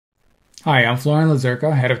Hi, I'm Florin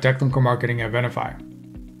Lazurca, Head of Technical Marketing at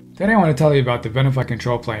Venafi. Today I want to tell you about the Venafi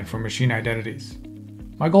Control Plane for Machine Identities.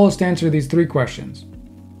 My goal is to answer these three questions.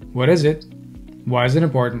 What is it? Why is it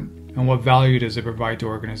important? And what value does it provide to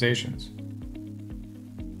organizations?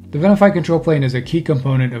 The Venafi Control Plane is a key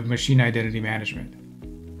component of machine identity management.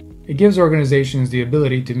 It gives organizations the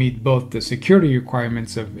ability to meet both the security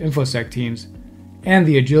requirements of InfoSec teams and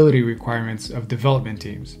the agility requirements of development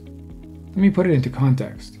teams. Let me put it into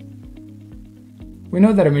context. We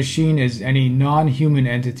know that a machine is any non-human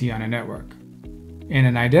entity on a network, and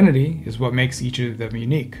an identity is what makes each of them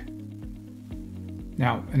unique.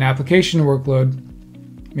 Now, an application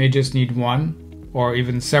workload may just need one or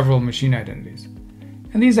even several machine identities,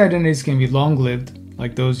 and these identities can be long-lived,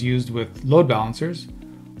 like those used with load balancers,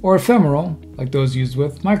 or ephemeral, like those used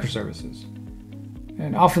with microservices.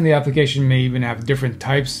 And often the application may even have different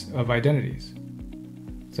types of identities,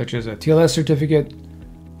 such as a TLS certificate,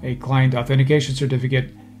 a client authentication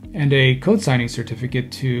certificate, and a code signing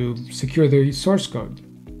certificate to secure the source code.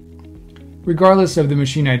 Regardless of the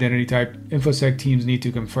machine identity type, InfoSec teams need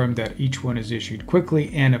to confirm that each one is issued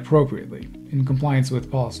quickly and appropriately, in compliance with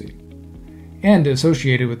policy, and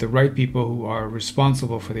associated with the right people who are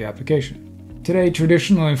responsible for the application. Today,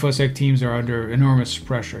 traditional InfoSec teams are under enormous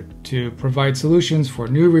pressure to provide solutions for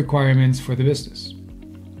new requirements for the business,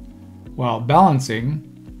 while balancing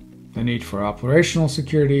the need for operational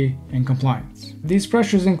security and compliance. These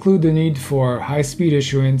pressures include the need for high-speed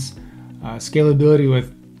issuance, scalability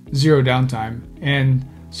with zero downtime, and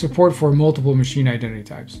support for multiple machine identity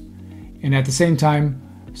types. And at the same time,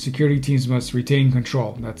 security teams must retain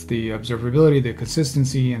control. That's the observability, the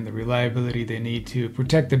consistency, and the reliability they need to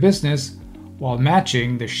protect the business while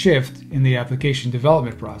matching the shift in the application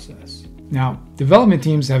development process. Now, development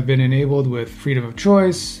teams have been enabled with freedom of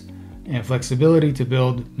choice and flexibility to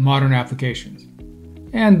build modern applications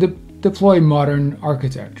and deploy modern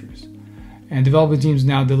architectures. And development teams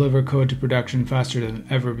now deliver code to production faster than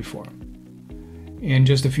ever before. In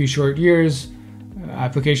just a few short years,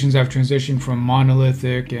 applications have transitioned from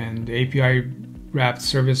monolithic and API-wrapped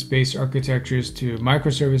service-based architectures to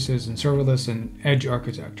microservices and serverless and edge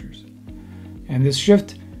architectures. And this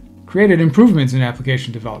shift created improvements in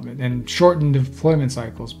application development and shortened deployment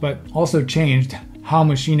cycles, but also changed how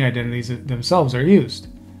machine identities themselves are used.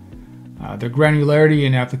 The granularity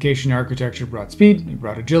in application architecture brought speed, it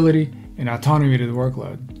brought agility, and autonomy to the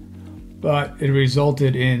workload. But it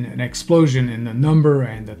resulted in an explosion in the number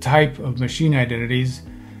and the type of machine identities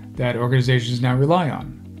that organizations now rely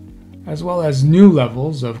on, as well as new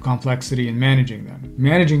levels of complexity in managing them.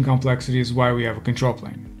 Managing complexity is why we have a control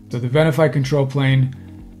plane. So the Venafi Control Plane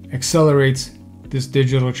accelerates this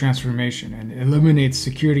digital transformation and eliminates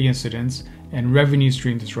security incidents and revenue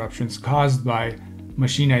stream disruptions caused by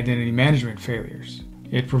machine identity management failures.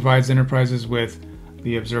 It provides enterprises with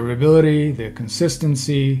the observability, the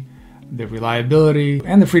consistency, the reliability,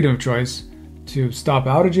 and the freedom of choice to stop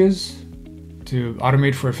outages, to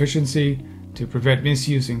automate for efficiency, to prevent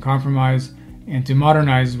misuse and compromise, and to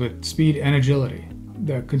modernize with speed and agility.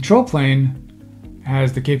 The control plane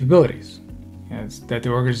has the capabilities that the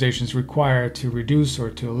organizations require to reduce or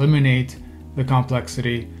to eliminate the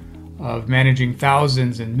complexity of managing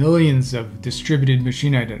thousands and millions of distributed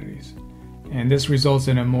machine identities. And this results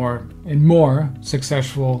in more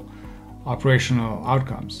successful operational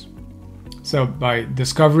outcomes. So by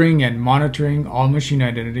discovering and monitoring all machine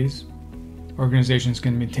identities, organizations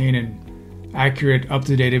can maintain an accurate,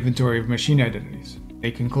 up-to-date inventory of machine identities. They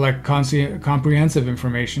can collect comprehensive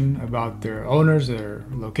information about their owners, their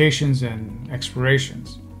locations, and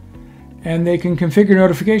expirations. And they can configure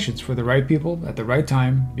notifications for the right people at the right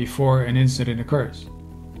time before an incident occurs.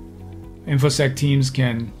 InfoSec teams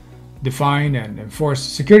can define and enforce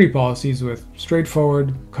security policies with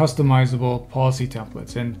straightforward, customizable policy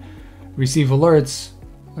templates and receive alerts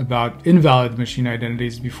about invalid machine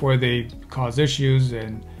identities before they cause issues,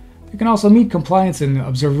 and they can also meet compliance and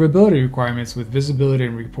observability requirements with visibility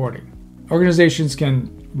and reporting. Organizations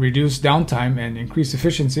can reduce downtime and increase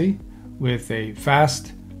efficiency with a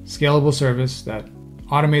fast, scalable service that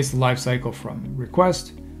automates the lifecycle from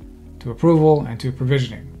request to approval and to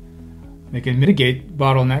provisioning. They can mitigate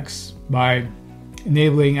bottlenecks by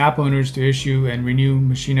enabling app owners to issue and renew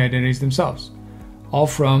machine identities themselves, all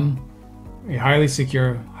from a highly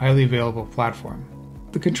secure, highly available platform.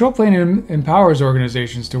 The control plane empowers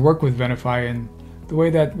organizations to work with Venafi in the way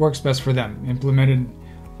that works best for them, implemented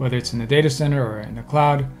whether it's in the data center or in the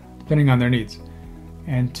cloud, depending on their needs,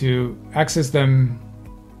 and to access them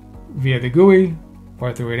via the GUI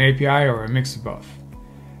or through an API or a mix of both,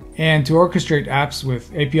 and to orchestrate apps with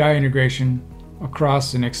API integration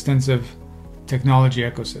across an extensive technology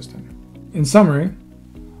ecosystem. In summary,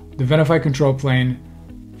 the Venafi Control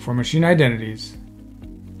Plane for Machine Identities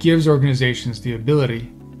gives organizations the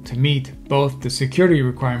ability to meet both the security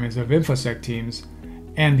requirements of InfoSec teams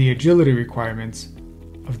and the agility requirements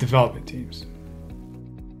of development teams.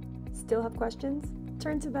 Still have questions?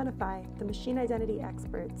 Turn to Venafi, the machine identity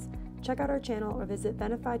experts. Check out our channel or visit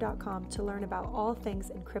venafi.com to learn about all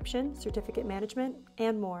things encryption, certificate management,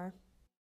 and more.